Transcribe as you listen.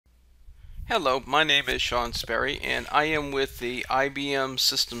Hello, my name is Sean Sperry and I am with the IBM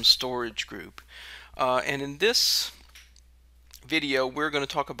System Storage Group. And in this video we're going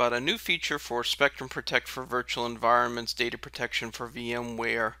to talk about a new feature for Spectrum Protect for virtual environments, data protection for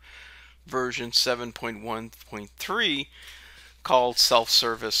VMware version 7.1.3 called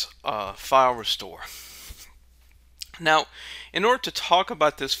self-service file restore. Now, in order to talk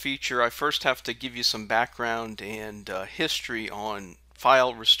about this feature, I first have to give you some background and history on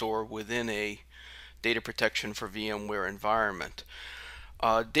file restore within a data protection for VMware environment.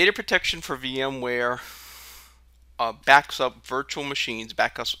 Data protection for VMware backs up virtual machines,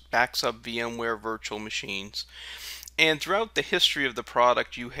 backs up VMware virtual machines. And throughout the history of the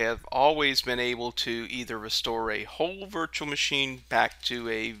product, you have always been able to either restore a whole virtual machine back to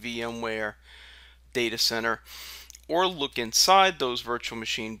a VMware data center, or look inside those virtual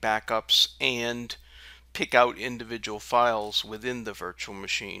machine backups and pick out individual files within the virtual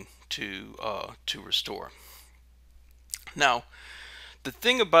machine to restore. Now, the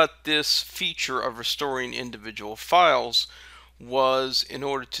thing about this feature of restoring individual files was, in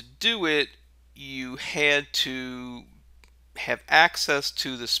order to do it, you had to have access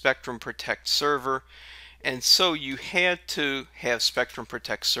to the Spectrum Protect server, and so you had to have Spectrum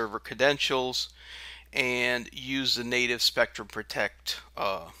Protect server credentials and use the native Spectrum Protect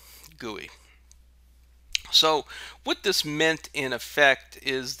GUI. So what this meant in effect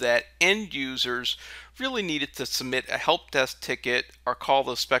is that end users really needed to submit a help desk ticket or call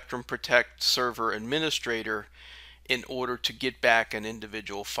the Spectrum Protect server administrator in order to get back an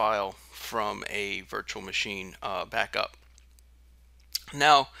individual file from a virtual machine backup.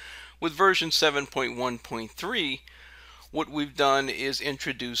 Now, with version 7.1.3, what we've done is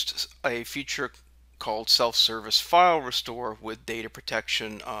introduced a feature called self-service file restore with data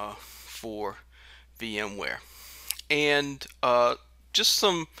protection for VMware. And just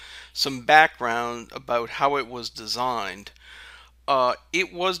some background about how it was designed.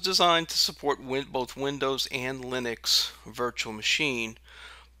 It was designed to support both Windows and Linux virtual machine,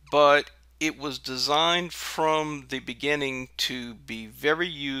 but it was designed from the beginning to be very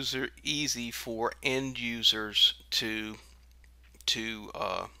easy for end users to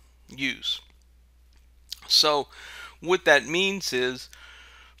use. So what that means is,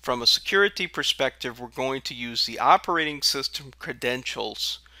 from a security perspective, we're going to use the operating system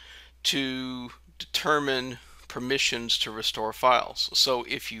credentials to determine permissions to restore files. So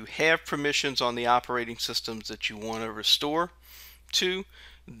if you have permissions on the operating systems that you want to restore to,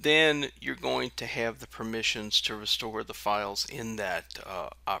 then you're going to have the permissions to restore the files in that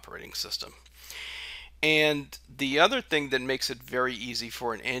operating system. And the other thing that makes it very easy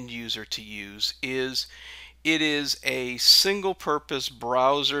for an end user to use is it is a single purpose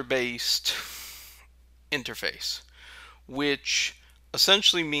browser based interface, which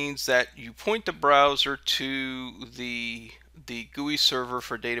essentially means that you point the browser to the GUI server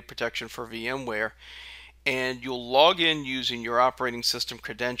for data protection for VMware, and you'll log in using your operating system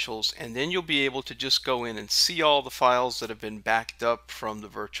credentials, and then you'll be able to just go in and see all the files that have been backed up from the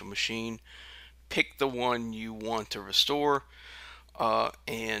virtual machine, pick the one you want to restore,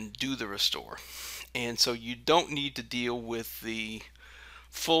 and do the restore. And so you don't need to deal with the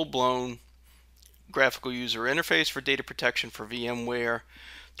full-blown graphical user interface for data protection for VMware.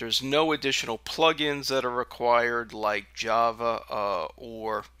 There's no additional plugins that are required like Java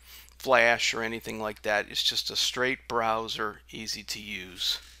or Flash or anything like that. It's just a straight browser, easy to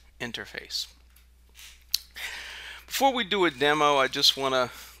use interface. Before we do a demo, I just want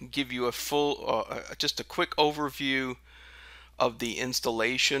to give you a just a quick overview of the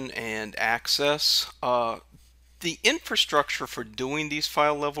installation and access. The infrastructure for doing these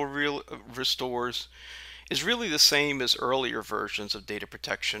file level restores is really the same as earlier versions of data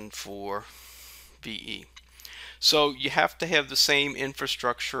protection for VE. So you have to have the same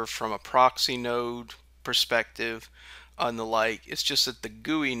infrastructure from a proxy node perspective and the like. It's just that the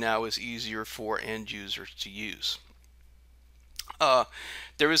GUI now is easier for end users to use.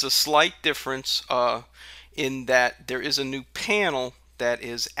 There is a slight difference in that there is a new panel that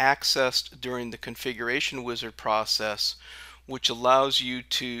is accessed during the configuration wizard process, which allows you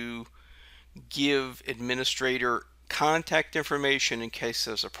to give administrator contact information in case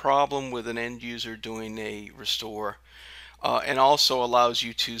there's a problem with an end user doing a restore, and also allows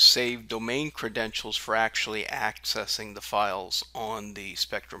you to save domain credentials for actually accessing the files on the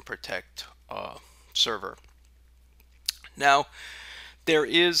Spectrum Protect server. Now, there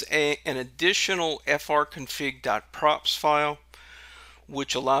is an additional frconfig.props file,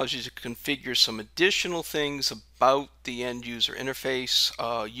 which allows you to configure some additional things about the end user interface.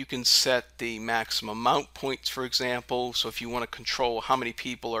 You can set the maximum mount points, for example. So if you want to control how many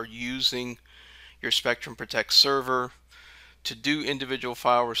people are using your Spectrum Protect server to do individual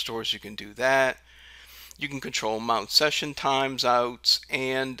file restores, you can do that. You can control mount session times outs,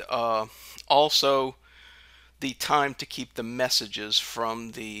 and also the time to keep the messages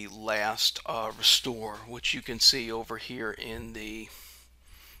from the last restore, which you can see over here in the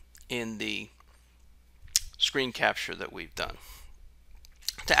screen capture that we've done.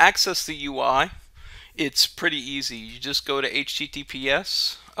 To access the UI, it's pretty easy. You just go to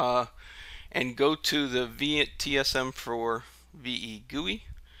HTTPS and go to the TSM for VE GUI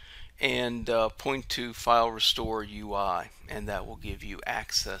and point to File Restore UI, and that will give you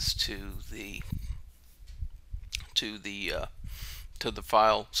access to the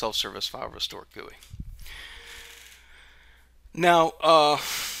file self-service file restore GUI. Now,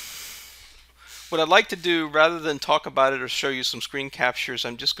 what I'd like to do, rather than talk about it or show you some screen captures,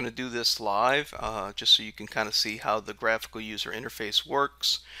 I'm just going to do this live, just so you can kind of see how the graphical user interface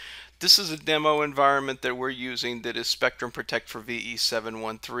works. This is a demo environment that we're using that is Spectrum Protect for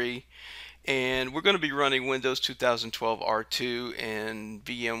VE713, and we're going to be running Windows 2012 R2 and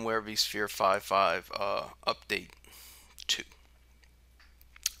VMware vSphere 5.5 Update 2.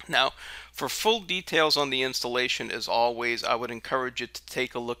 Now, for full details on the installation, as always, I would encourage you to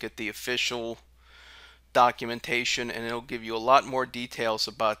take a look at the official documentation, and it'll give you a lot more details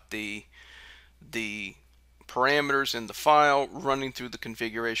about the parameters in the file, running through the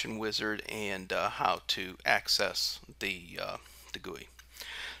configuration wizard, and how to access the GUI.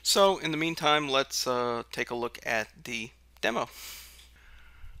 So in the meantime, let's take a look at the demo.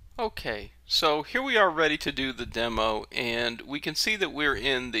 Okay, so here we are ready to do the demo, and we can see that we're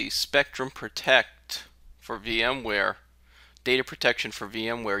in the Spectrum Protect for VMware, Data Protection for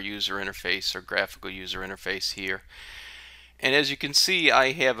VMware user interface or graphical user interface here. And as you can see,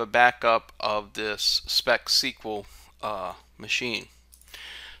 I have a backup of this spec SQL machine.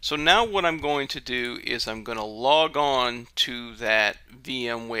 So now what I'm going to do is I'm going to log on to that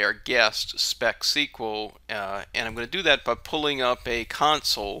VMware guest spec SQL, and I'm going to do that by pulling up a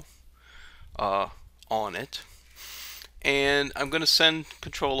console on it, and I'm going to send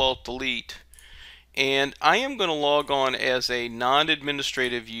Control-Alt-Delete, and I am going to log on as a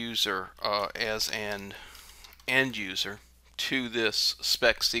non-administrative user, as an end user to this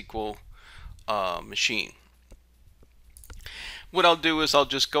spec SQL machine. What I'll do is I'll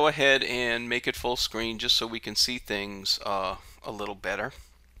just go ahead and make it full screen just so we can see things a little better.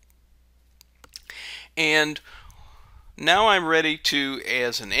 And now I'm ready to,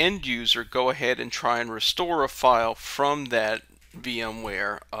 as an end user, go ahead and try and restore a file from that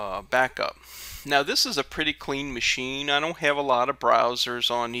VMware backup. Now this is a pretty clean machine. I don't have a lot of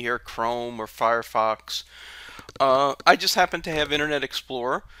browsers on here, Chrome or Firefox. I just happen to have Internet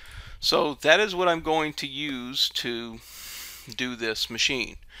Explorer. So that is what I'm going to use to do this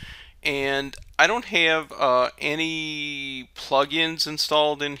machine. And I don't have any plugins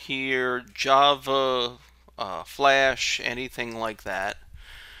installed in here, Java, Flash, anything like that.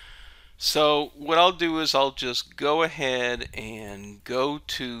 So what I'll do is I'll just go ahead and go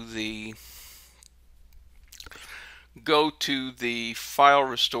to the File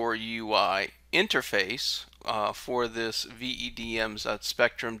Restore UI interface for this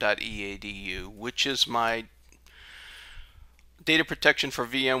vedms.spectrum.eadu, which is my Data Protection for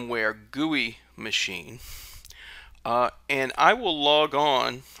VMware GUI machine. And I will log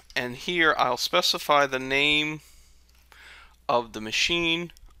on, and here I'll specify the name of the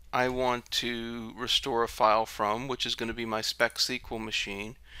machine I want to restore a file from, which is going to be my spec SQL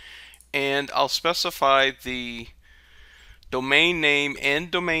machine, and I'll specify the domain name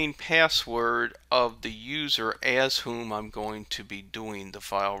and domain password of the user as whom I'm going to be doing the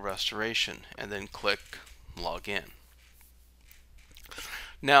file restoration, and then click Login.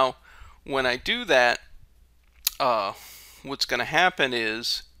 Now when I do that, what's going to happen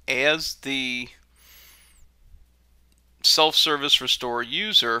is, as the self-service restore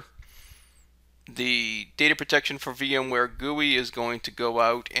user, the Data Protection for VMware GUI is going to go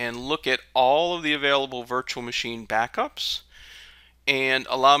out and look at all of the available virtual machine backups and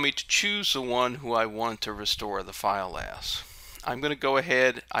allow me to choose the one who I want to restore the file as. I'm going to go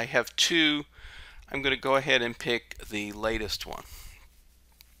ahead, I have two, I'm going to go ahead and pick the latest one.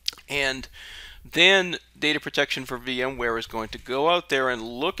 And then Data Protection for VMware is going to go out there and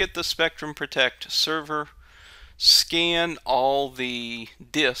look at the Spectrum Protect server, scan all the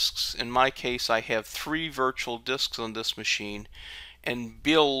disks. In my case, I have 3 virtual disks on this machine, and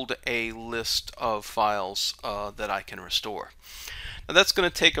build a list of files that I can restore. Now that's going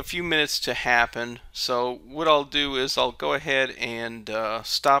to take a few minutes to happen, so what I'll do is I'll go ahead and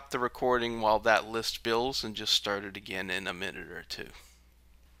stop the recording while that list builds and just start it again in a minute or two.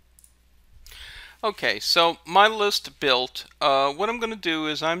 Okay, so my list built. What I'm going to do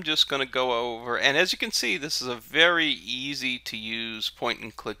is I'm just going to go over, and as you can see, this is a very easy to use point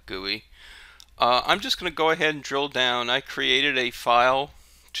and click GUI. I'm just going to go ahead and drill down. I created a file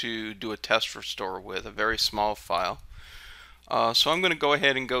to do a test restore with, a very small file. So I'm going to go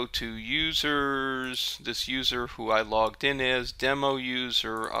ahead and go to users, this user who I logged in as, demo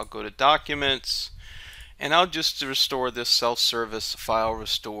user. I'll go to documents, and I'll just restore this self-service file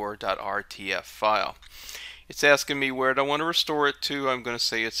restore.rtf file. It's asking me where do I want to restore it to. I'm going to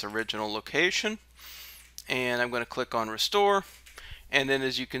say its original location, and I'm going to click on restore. And then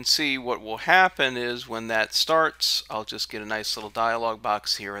as you can see, what will happen is when that starts, I'll just get a nice little dialog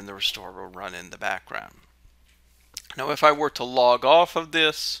box here and the restore will run in the background. Now if I were to log off of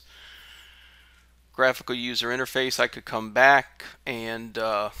this graphical user interface, I could come back and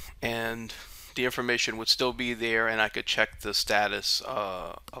the information would still be there, and I could check the status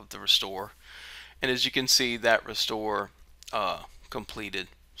of the restore. And as you can see, that restore completed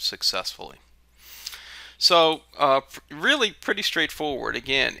successfully. So really pretty straightforward.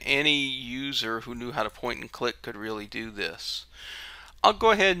 Again, any user who knew how to point and click could really do this. I'll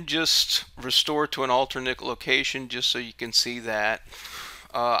go ahead and just restore to an alternate location just so you can see that.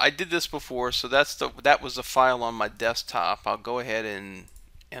 I did this before, so that was the file on my desktop. I'll go ahead and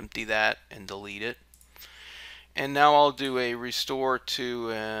empty that and delete it. And now I'll do a restore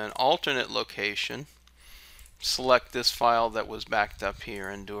to an alternate location. Select this file that was backed up here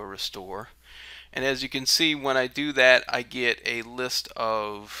and do a restore. And as you can see, when I do that, I get a list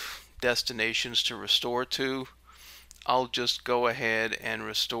of destinations to restore to. I'll just go ahead and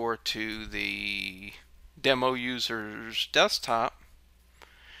restore to the demo user's desktop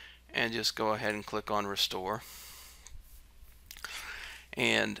and just go ahead and click on restore.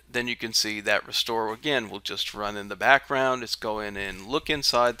 And then you can see that restore again will just run in the background. It's go in and look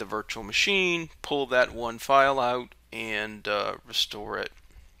inside the virtual machine, pull that one file out, and restore it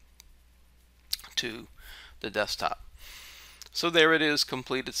to the desktop. So there it is,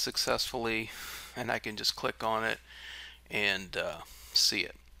 completed successfully, and I can just click on it and see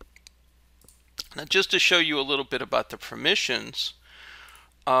it. Now just to show you a little bit about the permissions,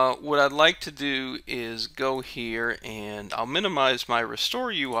 what I'd like to do is go here and I'll minimize my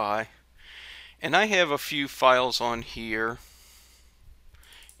restore UI, and I have a few files on here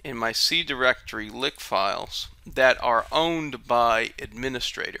in my C directory lick files that are owned by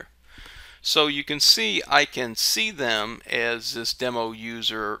administrator. So you can see I can see them as this demo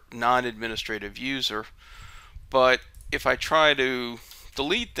user, non-administrative user, but if I try to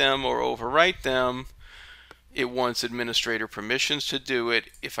delete them or overwrite them, it wants administrator permissions to do it.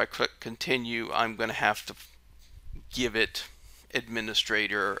 If I click continue, I'm going to have to give it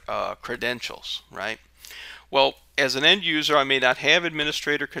administrator credentials, right? Well, as an end user, I may not have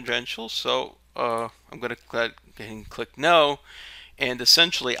administrator credentials, so I'm going to click no, and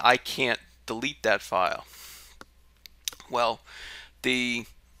essentially I can't delete that file. Well, the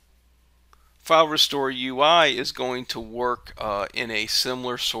file restore UI is going to work in a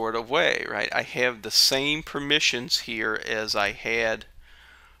similar sort of way, right? I have the same permissions here as I had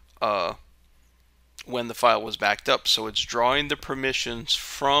when the file was backed up. So it's drawing the permissions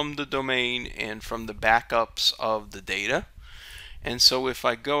from the domain and from the backups of the data. And so if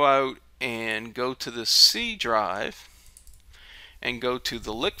I go out and go to the C drive and go to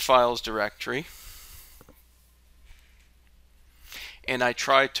the lick files directory, and I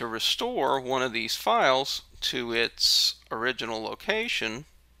try to restore one of these files to its original location,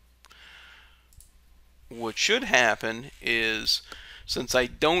 what should happen is, since I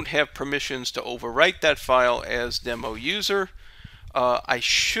don't have permissions to overwrite that file as demo user, I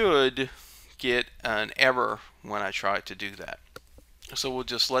should get an error when I try to do that. So we'll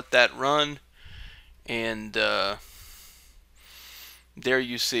just let that run, and there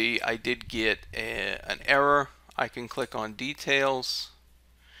you see I did get an error. I can click on details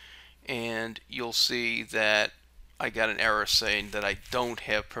and you'll see that I got an error saying that I don't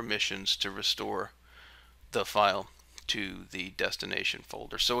have permissions to restore the file to the destination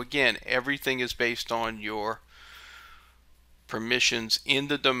folder. So again, everything is based on your permissions in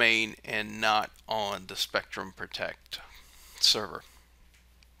the domain and not on the Spectrum Protect server.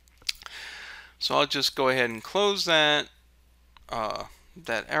 So I'll just go ahead and close that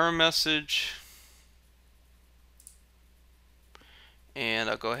error message, and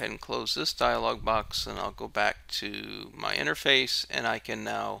I'll go ahead and close this dialog box, and I'll go back to my interface, and I can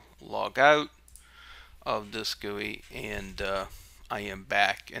now log out of this GUI, and I am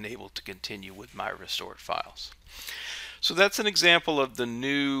back and able to continue with my restored files. So that's an example of the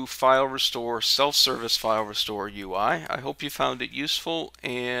new file restore, self-service file restore UI. I hope you found it useful,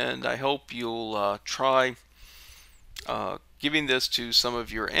 and I hope you'll try giving this to some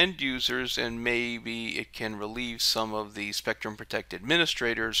of your end users, and maybe it can relieve some of the Spectrum Protect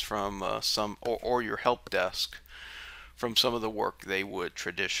administrators from or your help desk from some of the work they would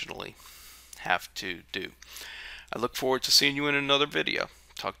traditionally have to do. I look forward to seeing you in another video.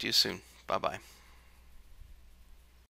 Talk to you soon. Bye-bye.